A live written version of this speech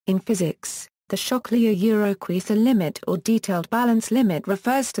In physics, the Shockley-Queisser limit or detailed balance limit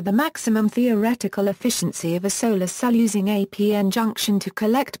refers to the maximum theoretical efficiency of a solar cell using a p-n junction to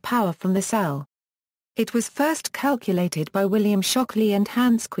collect power from the cell. It was first calculated by William Shockley and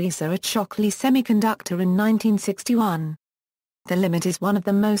Hans Queisser at Shockley Semiconductor in 1961. The limit is one of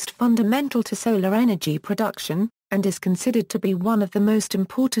the most fundamental to solar energy production, and is considered to be one of the most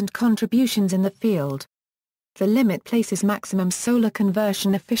important contributions in the field. The limit places maximum solar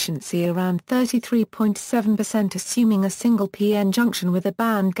conversion efficiency around 33.7%, assuming a single p-n junction with a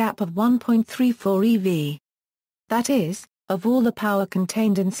band gap of 1.34 eV. That is, of all the power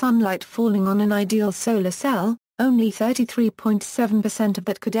contained in sunlight falling on an ideal solar cell, only 33.7% of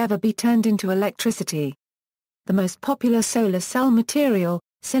that could ever be turned into electricity. The most popular solar cell material,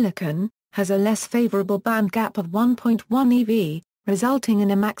 silicon, has a less favorable band gap of 1.1 eV, resulting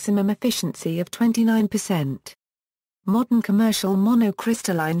in a maximum efficiency of 29%. Modern commercial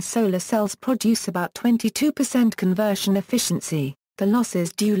monocrystalline solar cells produce about 22% conversion efficiency, the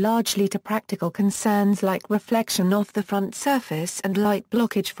losses due largely to practical concerns like reflection off the front surface and light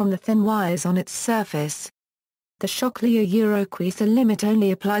blockage from the thin wires on its surface. The Shockley-Queisser limit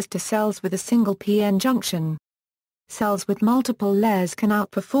only applies to cells with a single p-n junction. Cells with multiple layers can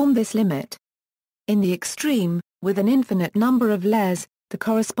outperform this limit. In the extreme, with an infinite number of layers, the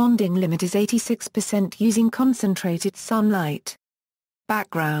corresponding limit is 86% using concentrated sunlight.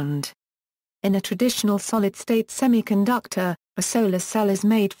 Background. In a traditional solid-state semiconductor, a solar cell is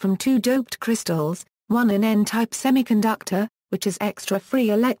made from two doped crystals, one an N-type semiconductor, which has extra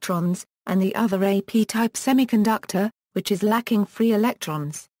free electrons, and the other a P-type semiconductor, which is lacking free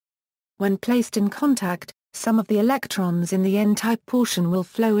electrons. When placed in contact, some of the electrons in the N-type portion will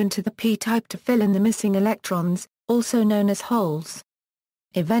flow into the P-type to fill in the missing electrons, also known as holes.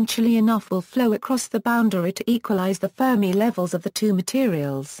 Eventually enough will flow across the boundary to equalize the Fermi levels of the two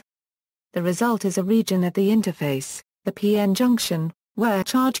materials. The result is a region at the interface, the p-n junction, where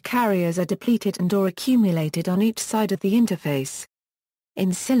charge carriers are depleted and/or accumulated on each side of the interface.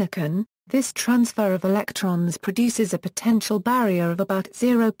 In silicon, this transfer of electrons produces a potential barrier of about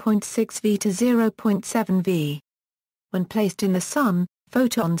 0.6 V to 0.7 V. When placed in the sun,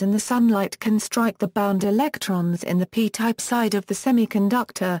 photons in the sunlight can strike the bound electrons in the p-type side of the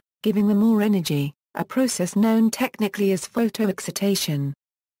semiconductor, giving them more energy, a process known technically as photoexcitation.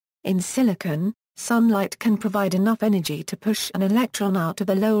 In silicon, sunlight can provide enough energy to push an electron out of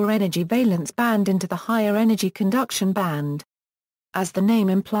the lower energy valence band into the higher energy conduction band. As the name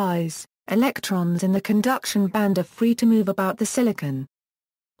implies, electrons in the conduction band are free to move about the silicon.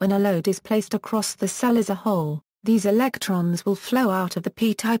 When a load is placed across the cell as a whole, these electrons will flow out of the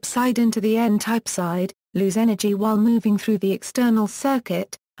p-type side into the n-type side, lose energy while moving through the external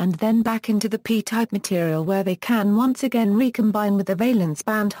circuit, and then back into the p-type material where they can once again recombine with the valence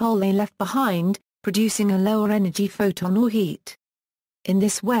band hole they left behind, producing a lower energy photon or heat. In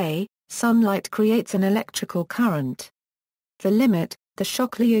this way, sunlight creates an electrical current. The limit, the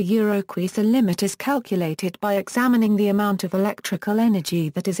Shockley-Queisser limit, is calculated by examining the amount of electrical energy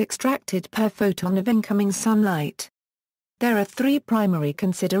that is extracted per photon of incoming sunlight. There are three primary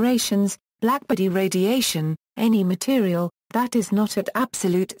considerations: blackbody radiation, any material that is not at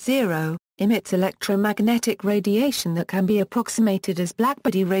absolute zero, emits electromagnetic radiation that can be approximated as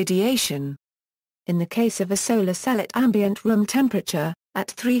blackbody radiation. In the case of a solar cell at ambient room temperature, at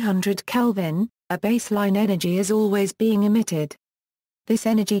 300 Kelvin, a baseline energy is always being emitted. This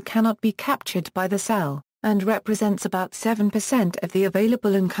energy cannot be captured by the cell, and represents about 7% of the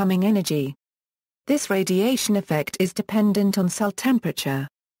available incoming energy. This radiation effect is dependent on cell temperature.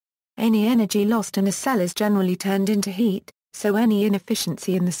 Any energy lost in a cell is generally turned into heat, so any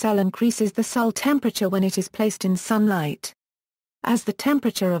inefficiency in the cell increases the cell temperature when it is placed in sunlight. As the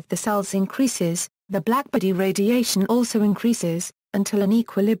temperature of the cells increases, the blackbody radiation also increases, until an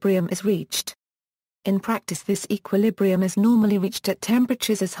equilibrium is reached. In practice, this equilibrium is normally reached at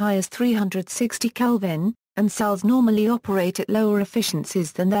temperatures as high as 360 Kelvin, and cells normally operate at lower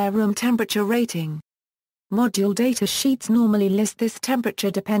efficiencies than their room temperature rating. Module data sheets normally list this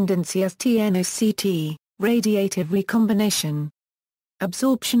temperature dependency as TNOCT, radiative recombination.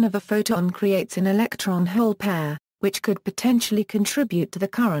 Absorption of a photon creates an electron-hole pair, which could potentially contribute to the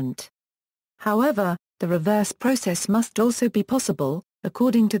current. However, the reverse process must also be possible.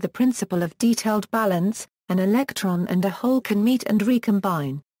 According to the principle of detailed balance, an electron and a hole can meet and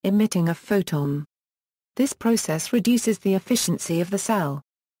recombine, emitting a photon. This process reduces the efficiency of the cell.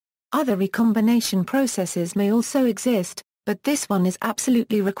 Other recombination processes may also exist, but this one is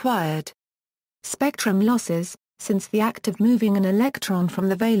absolutely required. Spectrum losses, since the act of moving an electron from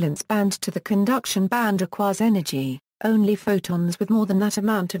the valence band to the conduction band requires energy, only photons with more than that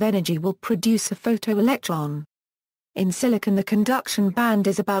amount of energy will produce a photoelectron. In silicon, the conduction band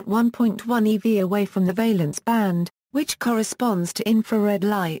is about 1.1 eV away from the valence band, which corresponds to infrared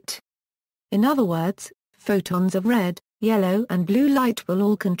light. In other words, photons of red, yellow and blue light will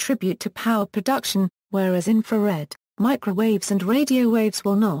all contribute to power production, whereas infrared, microwaves and radio waves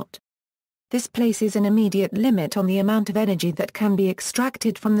will not. This places an immediate limit on the amount of energy that can be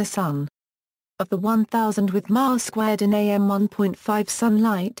extracted from the Sun. Of the 1000 with mass squared in AM 1.5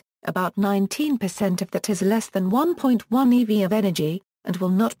 sunlight, about 19% of that has less than 1.1 eV of energy, and will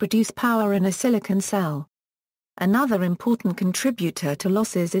not produce power in a silicon cell. Another important contributor to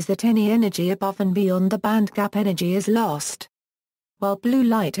losses is that any energy above and beyond the band gap energy is lost. While blue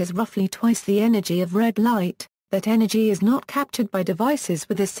light has roughly twice the energy of red light, that energy is not captured by devices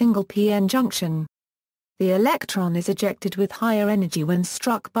with a single p-n junction. The electron is ejected with higher energy when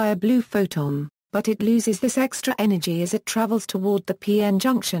struck by a blue photon, but it loses this extra energy as it travels toward the p-n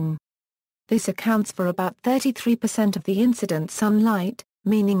junction. This accounts for about 33% of the incident sunlight,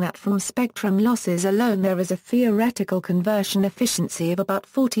 meaning that from spectrum losses alone there is a theoretical conversion efficiency of about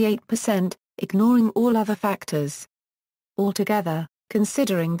 48%, ignoring all other factors. Altogether,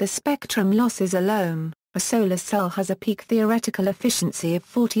 considering the spectrum losses alone, a solar cell has a peak theoretical efficiency of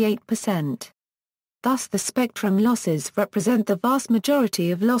 48%. Thus the spectrum losses represent the vast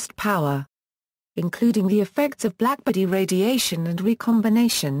majority of lost power. Including the effects of blackbody radiation and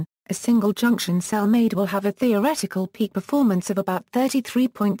recombination, a single junction cell made will have a theoretical peak performance of about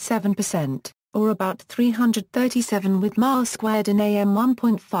 33.7%, or about 337 with mass squared in AM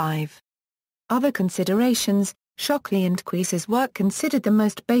 1.5. Other considerations: Shockley and Queisser's work considered the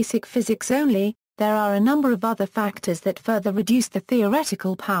most basic physics only. There are a number of other factors that further reduce the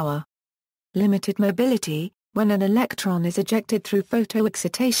theoretical power. Limited mobility: when an electron is ejected through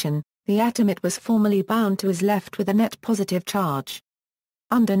photoexcitation, the atom it was formerly bound to is left with a net positive charge.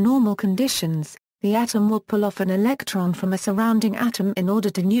 Under normal conditions, the atom will pull off an electron from a surrounding atom in order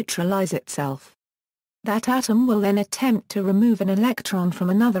to neutralize itself. That atom will then attempt to remove an electron from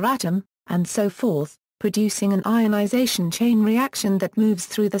another atom, and so forth, producing an ionization chain reaction that moves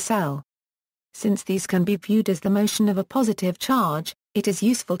through the cell. Since these can be viewed as the motion of a positive charge, it is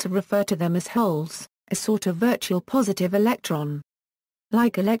useful to refer to them as holes, a sort of virtual positive electron.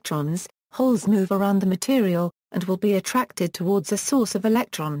 Like electrons, holes move around the material, and will be attracted towards a source of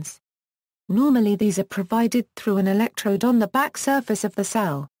electrons. Normally these are provided through an electrode on the back surface of the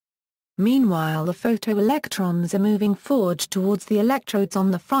cell. Meanwhile the photoelectrons are moving forward towards the electrodes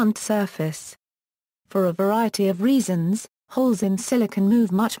on the front surface. For a variety of reasons, holes in silicon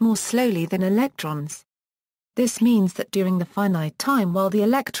move much more slowly than electrons. This means that during the finite time while the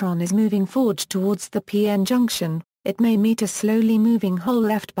electron is moving forward towards the p-n junction, it may meet a slowly moving hole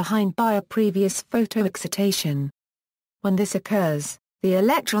left behind by a previous photoexcitation. When this occurs, the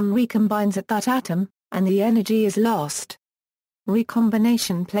electron recombines at that atom, and the energy is lost.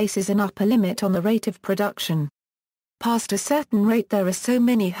 Recombination places an upper limit on the rate of production. Past a certain rate there are so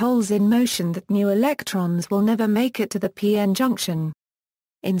many holes in motion that new electrons will never make it to the p-n junction.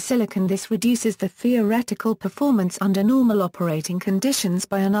 In silicon this reduces the theoretical performance under normal operating conditions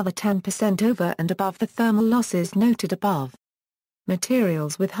by another 10% over and above the thermal losses noted above.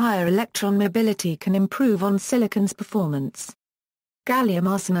 Materials with higher electron mobility can improve on silicon's performance. Gallium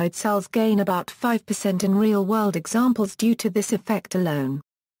arsenide cells gain about 5% in real-world examples due to this effect alone.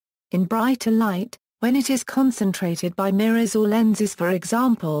 In brighter light, when it is concentrated by mirrors or lenses for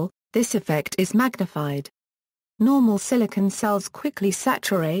example, this effect is magnified. Normal silicon cells quickly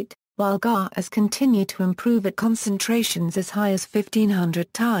saturate, while GAAs continue to improve at concentrations as high as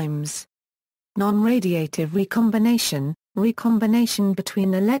 1500 times. Non-radiative recombination: recombination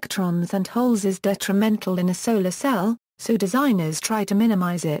between electrons and holes is detrimental in a solar cell, so designers try to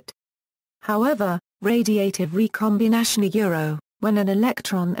minimize it. However, radiative recombination when an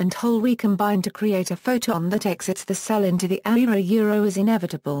electron and hole recombine to create a photon that exits the cell into the air is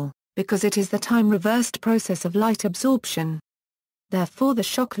inevitable, because it is the time-reversed process of light absorption. Therefore the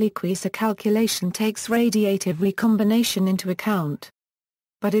Shockley-Queisser calculation takes radiative recombination into account.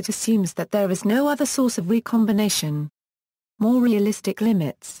 But it assumes that there is no other source of recombination. More realistic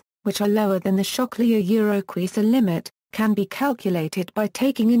limits, which are lower than the Shockley-Queisser limit, can be calculated by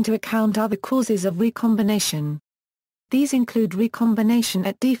taking into account other causes of recombination. These include recombination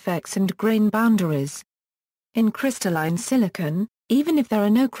at defects and grain boundaries. In crystalline silicon, even if there are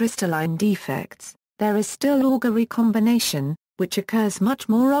no crystalline defects, there is still Auger recombination, which occurs much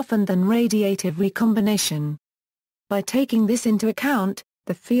more often than radiative recombination. By taking this into account,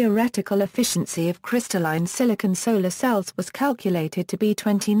 the theoretical efficiency of crystalline silicon solar cells was calculated to be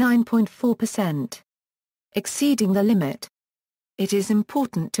 29.4%. exceeding the limit. It is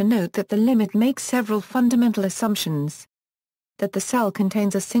important to note that the limit makes several fundamental assumptions. That the cell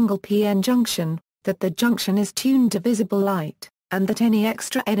contains a single p-n junction, that the junction is tuned to visible light, and that any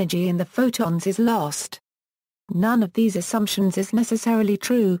extra energy in the photons is lost. None of these assumptions is necessarily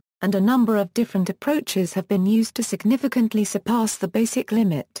true, and a number of different approaches have been used to significantly surpass the basic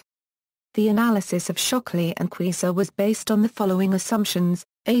limit. The analysis of Shockley and Queisser was based on the following assumptions: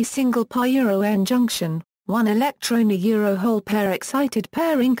 a single pi-n junction, one electron-hole pair excited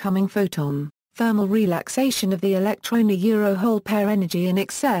pair incoming photon, thermal relaxation of the electron-hole pair energy in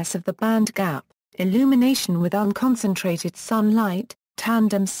excess of the band gap, illumination with unconcentrated sunlight,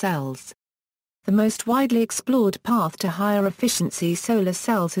 tandem cells. The most widely explored path to higher efficiency solar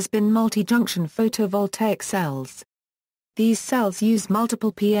cells has been multi-junction photovoltaic cells. These cells use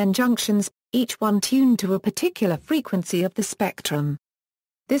multiple p-n junctions, each one tuned to a particular frequency of the spectrum.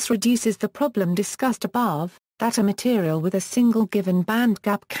 This reduces the problem discussed above, that a material with a single given band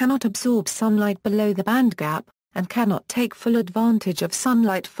gap cannot absorb sunlight below the band gap, and cannot take full advantage of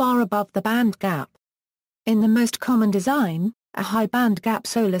sunlight far above the band gap. In the most common design, a high band gap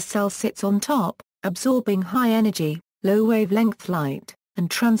solar cell sits on top, absorbing high energy, low wavelength light,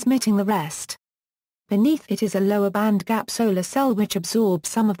 and transmitting the rest. Beneath it is a lower band gap solar cell which absorbs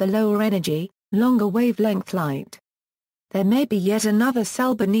some of the lower energy, longer wavelength light. There may be yet another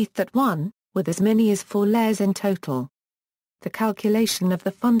cell beneath that one, with as many as 4 layers in total. The calculation of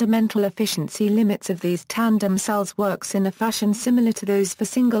the fundamental efficiency limits of these tandem cells works in a fashion similar to those for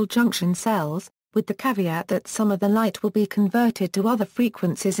single junction cells, with the caveat that some of the light will be converted to other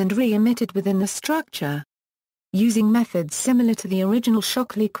frequencies and re-emitted within the structure. Using methods similar to the original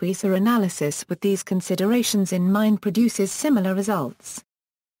Shockley-Queisser analysis with these considerations in mind produces similar results.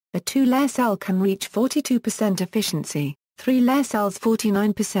 A 2-layer cell can reach 42% efficiency, 3-layer cells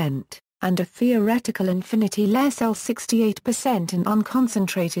 49%, and a theoretical infinity-layer cell 68% in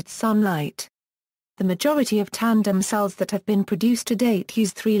unconcentrated sunlight. The majority of tandem cells that have been produced to date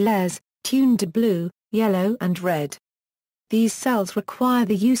use 3 layers, tuned to blue, yellow and red. These cells require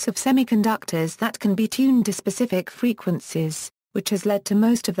the use of semiconductors that can be tuned to specific frequencies, which has led to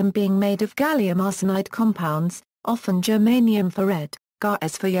most of them being made of gallium arsenide compounds, often germanium for red,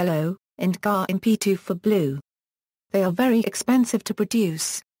 GaAs for yellow, and GaN-P2 for blue. They are very expensive to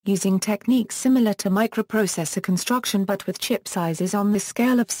produce, using techniques similar to microprocessor construction but with chip sizes on the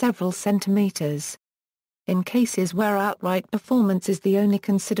scale of several centimeters. In cases where outright performance is the only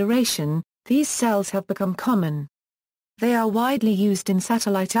consideration, these cells have become common. They are widely used in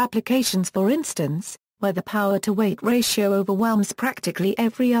satellite applications, for instance, where the power-to-weight ratio overwhelms practically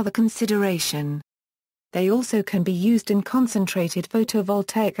every other consideration. They also can be used in concentrated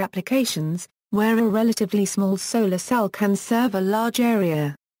photovoltaic applications, where a relatively small solar cell can serve a large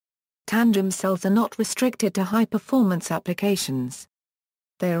area. Tandem cells are not restricted to high-performance applications.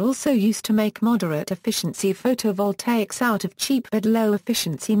 They are also used to make moderate-efficiency photovoltaics out of cheap but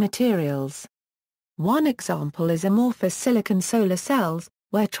low-efficiency materials. One example is amorphous silicon solar cells,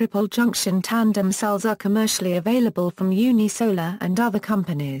 where triple-junction tandem cells are commercially available from Unisolar and other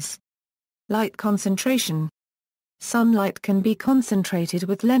companies. Light concentration. Sunlight can be concentrated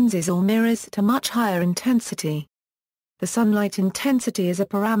with lenses or mirrors to much higher intensity. The sunlight intensity is a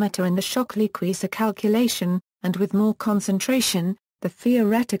parameter in the Shockley-Queisser calculation, and with more concentration, the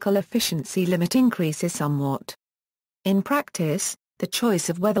theoretical efficiency limit increases somewhat. In practice, the choice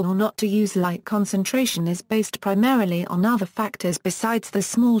of whether or not to use light concentration is based primarily on other factors besides the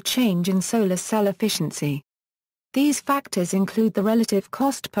small change in solar cell efficiency. These factors include the relative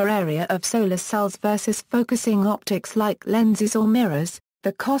cost per area of solar cells versus focusing optics like lenses or mirrors,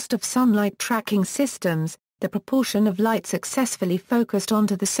 the cost of sunlight tracking systems, the proportion of light successfully focused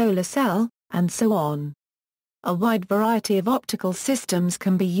onto the solar cell, and so on. A wide variety of optical systems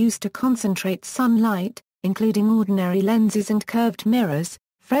can be used to concentrate sunlight, including ordinary lenses and curved mirrors,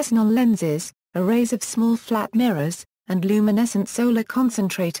 Fresnel lenses, arrays of small flat mirrors, and luminescent solar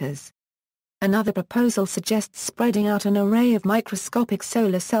concentrators. Another proposal suggests spreading out an array of microscopic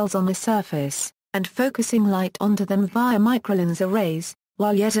solar cells on a surface, and focusing light onto them via microlens arrays,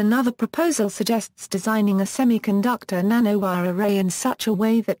 while yet another proposal suggests designing a semiconductor nanowire array in such a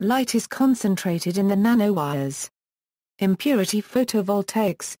way that light is concentrated in the nanowires. Impurity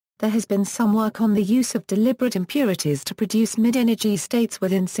photovoltaics. There has been some work on the use of deliberate impurities to produce mid-energy states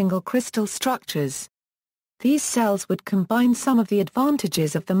within single crystal structures. These cells would combine some of the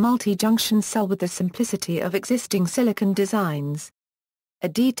advantages of the multi-junction cell with the simplicity of existing silicon designs. A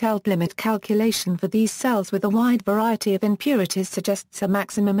detailed limit calculation for these cells with a wide variety of impurities suggests a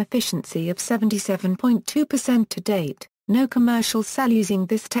maximum efficiency of 77.2% to date. No commercial cell using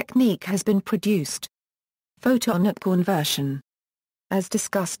this technique has been produced. Photonic conversion. As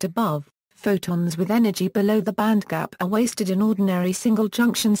discussed above, photons with energy below the bandgap are wasted in ordinary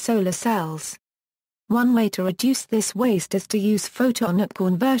single-junction solar cells. One way to reduce this waste is to use photonic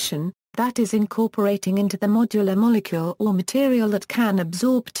conversion, that is incorporating into the modular molecule or material that can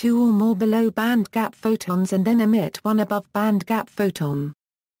absorb two or more below bandgap photons and then emit one above bandgap photon.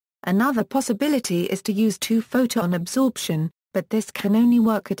 Another possibility is to use two-photon absorption, but this can only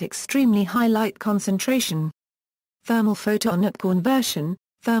work at extremely high light concentration. Thermal photonic conversion.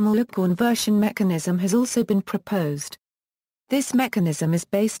 Thermal conversion mechanism has also been proposed. This mechanism is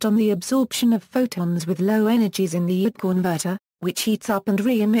based on the absorption of photons with low energies in the converter, which heats up and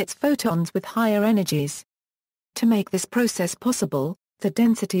re-emits photons with higher energies. To make this process possible, the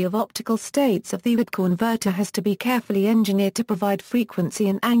density of optical states of the converter has to be carefully engineered to provide frequency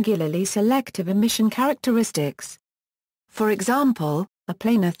and angularly selective emission characteristics. For example, a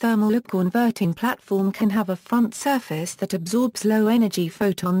planar thermal converting platform can have a front surface that absorbs low-energy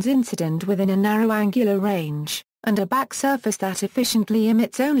photons incident within a narrow angular range, and a back surface that efficiently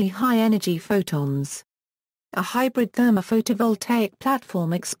emits only high-energy photons. A hybrid thermophotovoltaic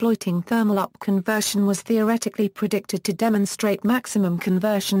platform exploiting thermal up conversion was theoretically predicted to demonstrate maximum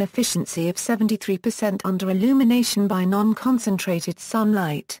conversion efficiency of 73% under illumination by non-concentrated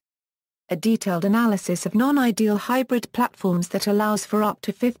sunlight. A detailed analysis of non-ideal hybrid platforms that allows for up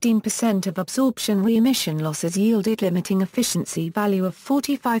to 15% of absorption re-emission losses yielded limiting efficiency value of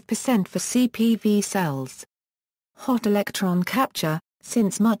 45% for CPV cells. Hot electron capture.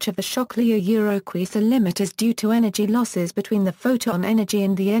 Since much of the Shockley-Queisser limit is due to energy losses between the photon energy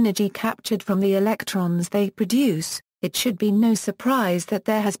and the energy captured from the electrons they produce, it should be no surprise that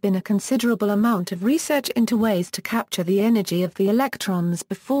there has been a considerable amount of research into ways to capture the energy of the electrons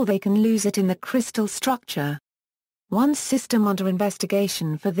before they can lose it in the crystal structure. One system under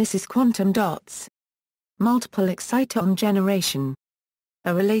investigation for this is quantum dots. Multiple exciton generation.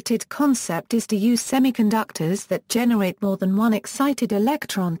 A related concept is to use semiconductors that generate more than one excited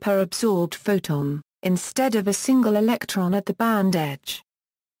electron per absorbed photon, instead of a single electron at the band edge.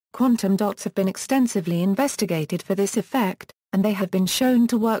 Quantum dots have been extensively investigated for this effect, and they have been shown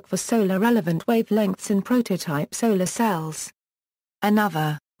to work for solar-relevant wavelengths in prototype solar cells.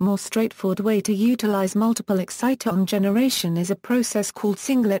 Another, more straightforward way to utilize multiple exciton generation is a process called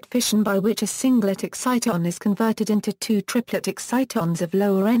Singlet Fission, by which a singlet exciton is converted into two triplet excitons of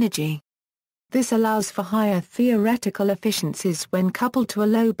lower energy. This allows for higher theoretical efficiencies when coupled to a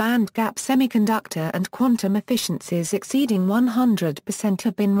low bandgap semiconductor, and quantum efficiencies exceeding 100%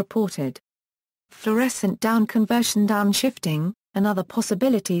 have been reported. Fluorescent down conversion. Downshifting. Another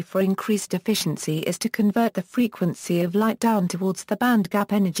possibility for increased efficiency is to convert the frequency of light down towards the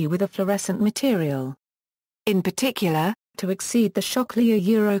bandgap energy with a fluorescent material. In particular, to exceed the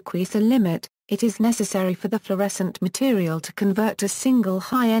Shockley-Queisser limit, it is necessary for the fluorescent material to convert a single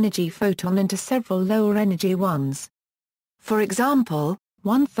high-energy photon into several lower-energy ones. For example,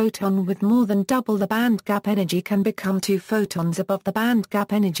 one photon with more than double the bandgap energy can become two photons above the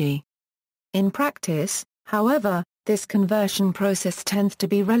bandgap energy. In practice, however, this conversion process tends to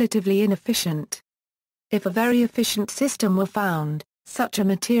be relatively inefficient. If a very efficient system were found, such a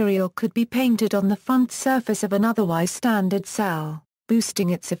material could be painted on the front surface of an otherwise standard cell,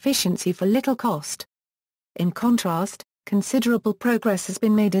 boosting its efficiency for little cost. In contrast, considerable progress has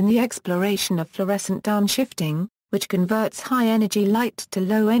been made in the exploration of fluorescent downshifting, which converts high-energy light to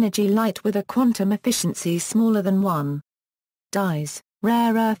low-energy light with a quantum efficiency smaller than 1. Dyes,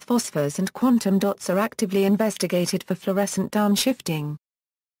 rare earth phosphors and quantum dots are actively investigated for fluorescent downshifting.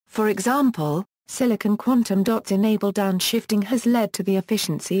 For example, silicon quantum dots enable downshifting has led to the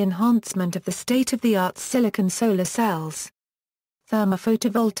efficiency enhancement of the state-of-the-art silicon solar cells.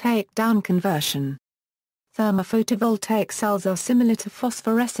 Thermophotovoltaic downconversion. Thermophotovoltaic cells are similar to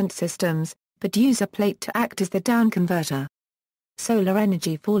phosphorescent systems, but use a plate to act as the downconverter. Solar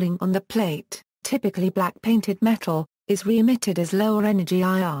energy falling on the plate, typically black-painted metal, is re-emitted as lower-energy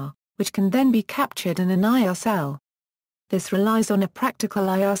IR, which can then be captured in an IR cell. This relies on a practical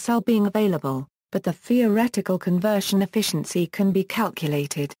IR cell being available, but the theoretical conversion efficiency can be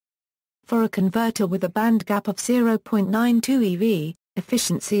calculated. For a converter with a bandgap of 0.92 eV,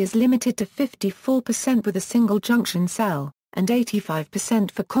 efficiency is limited to 54% with a single junction cell, and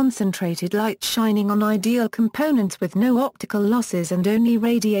 85% for concentrated light shining on ideal components with no optical losses and only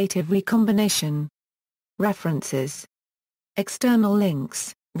radiative recombination. References. External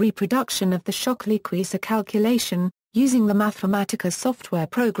links, reproduction of the Shockley-Queisser calculation, using the Mathematica software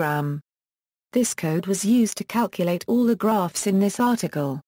program. This code was used to calculate all the graphs in this article.